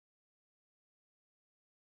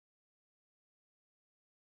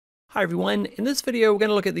Hi everyone, in this video we're going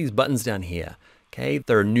to look at these buttons down here. Okay,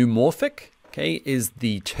 they're neumorphic, okay, is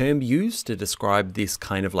the term used to describe this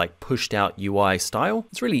kind of like pushed out UI style.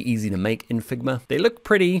 It's really easy to make in Figma. They look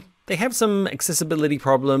pretty, they have some accessibility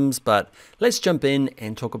problems, but let's jump in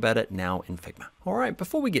and talk about it now in Figma. All right,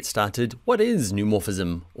 before we get started, what is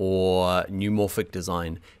neumorphism or neumorphic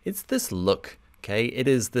design? It's this look, okay? It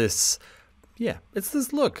is this, yeah, it's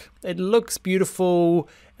this look. It looks beautiful.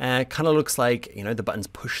 Kind of looks like, you know, the buttons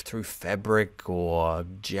push through fabric or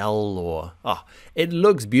gel or, it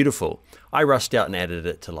looks beautiful. I rushed out and added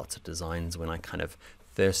it to lots of designs when I kind of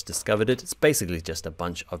first discovered it. It's basically just a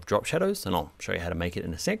bunch of drop shadows, and I'll show you how to make it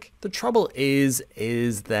in a sec. The trouble is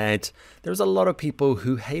that there's a lot of people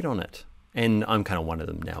who hate on it. And I'm kind of one of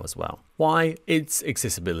them now as well. Why? It's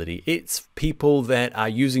accessibility. It's people that are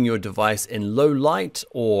using your device in low light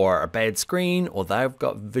or a bad screen, or they've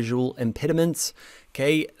got visual impediments.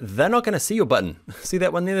 Okay, they're not going to see your button. See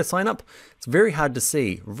that one there, the sign up? It's very hard to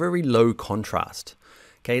see, very low contrast.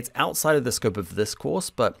 Okay, it's outside of the scope of this course,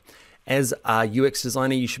 but as a UX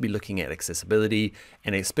designer, you should be looking at accessibility,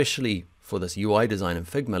 and especially for this UI design in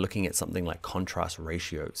Figma, looking at something like contrast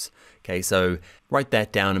ratios. Okay, so write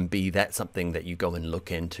that down and be that something that you go and look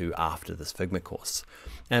into after this Figma course.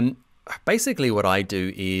 And basically what I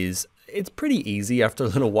do is, it's pretty easy after a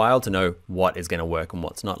little while to know what is going to work and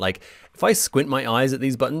what's not. Like if I squint my eyes at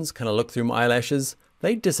these buttons, kind of look through my eyelashes,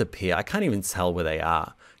 they disappear. I can't even tell where they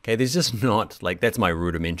are. Okay, there's just not, like, that's my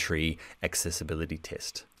rudimentary accessibility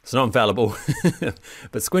test. It's not infallible,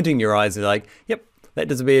 but squinting your eyes are like, yep, that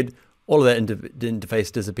disappeared. All of that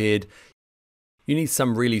interface disappeared. You need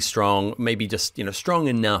some really strong, maybe just, you know, strong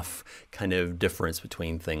enough kind of difference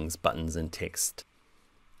between things, buttons and text.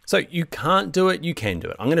 So you can't do it, you can do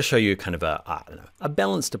it. I'm going to show you kind of a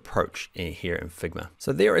balanced approach here in Figma.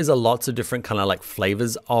 So there is lots of different kind of like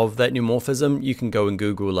flavors of that neumorphism. You can go and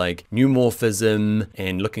Google like neumorphism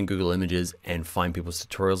and look in Google Images and find people's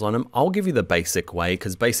tutorials on them. I'll give you the basic way,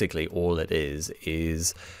 because basically all it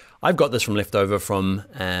is I've got this from leftover from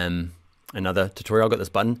another tutorial. I've got this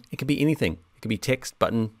button. It could be anything. It could be text,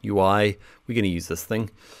 button, UI. We're going to use this thing.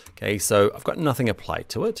 Okay, so I've got nothing applied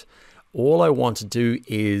to it. All I want to do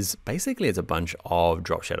is basically it's a bunch of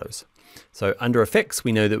drop shadows. So under effects,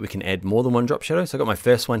 we know that we can add more than one drop shadow. So I got my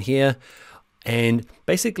first one here, and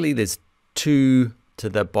basically there's two to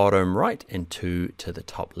the bottom right and two to the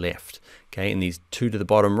top left. Okay, and these two to the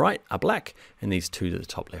bottom right are black, and these two to the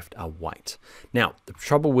top left are white. Now, the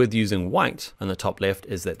trouble with using white on the top left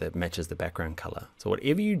is that that matches the background color. So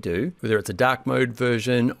whatever you do, whether it's a dark mode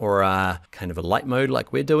version or a kind of a light mode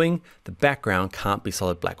like we're doing, the background can't be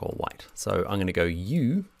solid black or white. So I'm gonna go,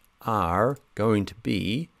 you are going to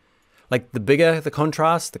be, like the bigger the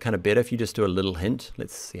contrast, the kind of better if you just do a little hint.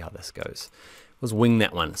 Let's see how this goes. Let's wing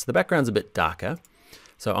that one. So the background's a bit darker.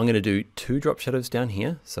 So I'm going to do two drop shadows down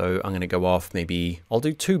here. So I'm going to go off, maybe I'll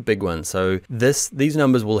do two big ones. So these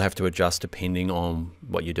numbers will have to adjust depending on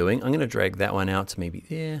what you're doing. I'm going to drag that one out to maybe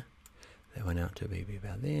there, that one out to maybe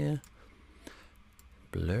about there,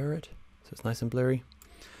 blur it so it's nice and blurry.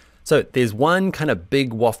 So there's one kind of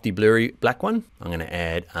big wafty blurry black one. I'm going to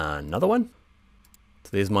add another one. So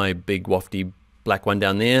there's my big wafty black one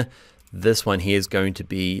down there. This one here is going to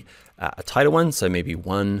be a tighter one. So maybe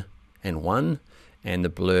 1 and 1. And the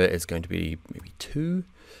blur is going to be maybe 2.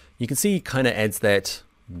 You can see kind of adds that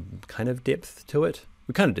kind of depth to it.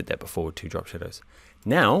 We kind of did that before with 2 drop shadows.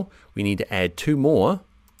 Now we need to add 2 more.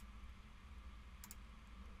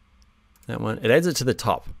 That one, it adds it to the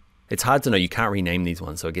top. It's hard to know, you can't rename these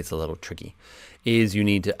ones, so it gets a little tricky. Is you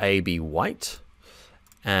need to be white,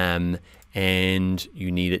 and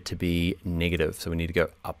you need it to be negative. So we need to go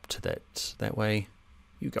up to that way.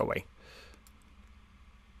 You go away.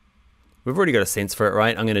 We've already got a sense for it,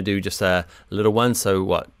 right? I'm going to do just a little one. So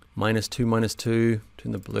what? -2,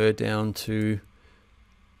 turn the blur down to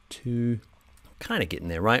 2. Kind of getting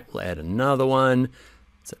there, right? We'll add another one.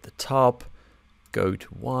 It's at the top. Go to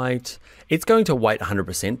white. It's going to white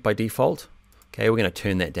 100% by default. Okay, we're going to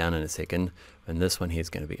turn that down in a second. And this one here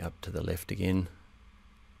is going to be up to the left again.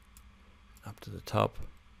 Up to the top.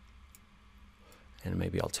 And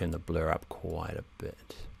maybe I'll turn the blur up quite a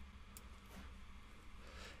bit.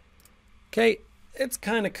 Okay, it's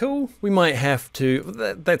kind of cool. We might have to,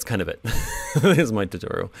 that's kind of it. There's my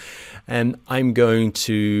tutorial. And I'm going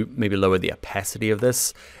to maybe lower the opacity of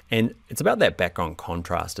this. And it's about that background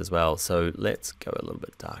contrast as well. So let's go a little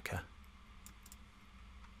bit darker.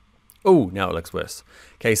 Oh, now it looks worse.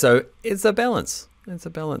 Okay, so it's a balance. It's a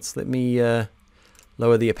balance. Let me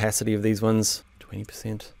lower the opacity of these ones,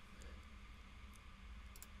 20%.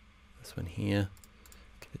 This one here,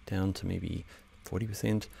 get it down to maybe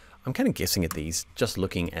 40%. I'm kind of guessing at these, just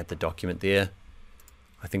looking at the document there.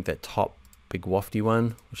 I think that top big wafty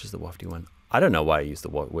one, which is the wafty one. I don't know why I used the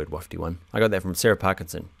word wafty one. I got that from Sarah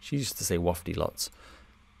Parkinson. She used to say wafty lots.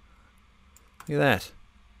 Look at that.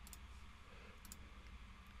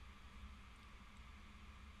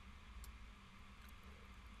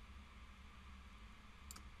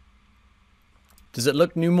 Does it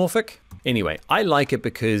look neumorphic? Anyway, I like it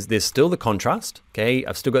because there's still the contrast, okay?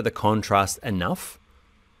 I've still got the contrast enough,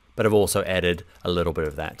 but I've also added a little bit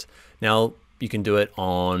of that. Now, you can do it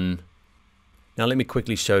on, now let me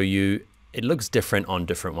quickly show you. It looks different on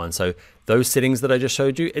different ones. So those settings that I just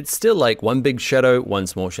showed you, it's still like one big shadow, one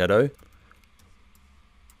small shadow.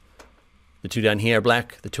 The two down here are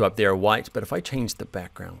black, the two up there are white, but if I change the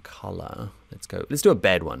background color, let's do a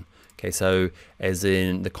bad one. Okay, so as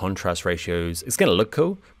in the contrast ratios, it's gonna look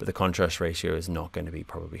cool, but the contrast ratio is not gonna be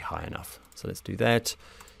probably high enough. So let's do that.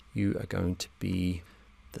 You are going to be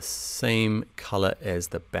the same color as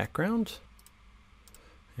the background.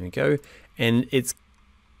 There we go. And it's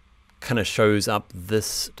kind of shows up,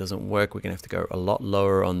 this doesn't work. We're gonna have to go a lot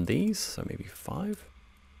lower on these. So maybe 5,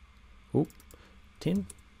 ooh, 10,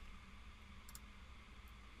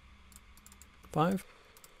 5.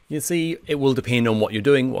 You see, it will depend on what you're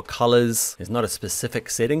doing, what colors. There's not a specific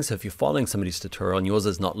setting. So if you're following somebody's tutorial and yours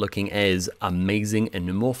is not looking as amazing and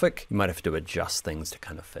neumorphic, you might have to adjust things to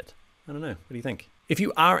kind of fit. I don't know, what do you think? If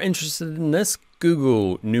you are interested in this,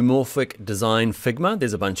 Google Neumorphic Design Figma.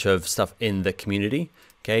 There's a bunch of stuff in the community,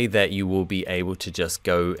 okay, that you will be able to just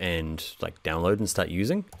go and like download and start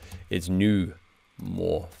using. It's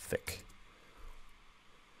Neumorphic.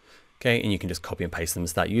 Okay, and you can just copy and paste them and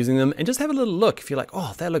start using them and just have a little look. If you're like,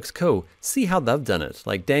 oh, that looks cool, see how they've done it.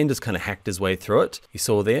 Like Dan just kind of hacked his way through it. You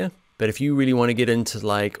saw there. But if you really want to get into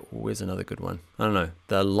like, where's another good one? I don't know,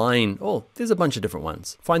 the line, oh, there's a bunch of different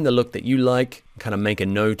ones. Find the look that you like, kind of make a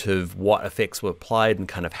note of what effects were applied and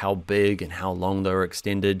kind of how big and how long they were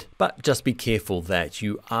extended. But just be careful that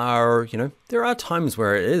you are, there are times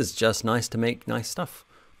where it is just nice to make nice stuff.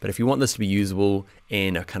 But if you want this to be usable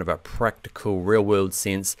in a kind of a practical real world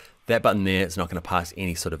sense, that button there is not going to pass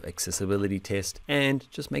any sort of accessibility test and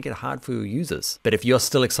just make it hard for your users. But if you're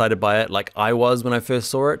still excited by it like I was when I first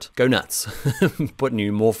saw it, go nuts. Put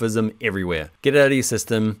neumorphism everywhere. Get it out of your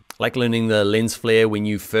system. Like learning the lens flare when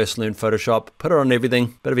you first learned Photoshop, put it on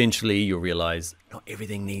everything, but eventually you'll realize not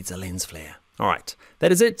everything needs a lens flare. All right,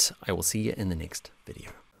 that is it. I will see you in the next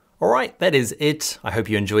video. All right, that is it. I hope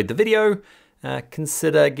you enjoyed the video.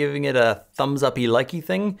 Consider giving it a thumbs uppy likey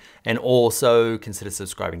thing, and also consider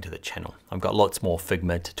subscribing to the channel. I've got lots more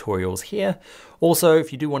Figma tutorials here. Also,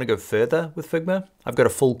 if you do want to go further with Figma, I've got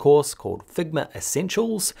a full course called Figma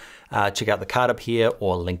Essentials. Check out the card up here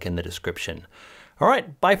or link in the description. All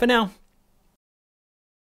right, bye for now.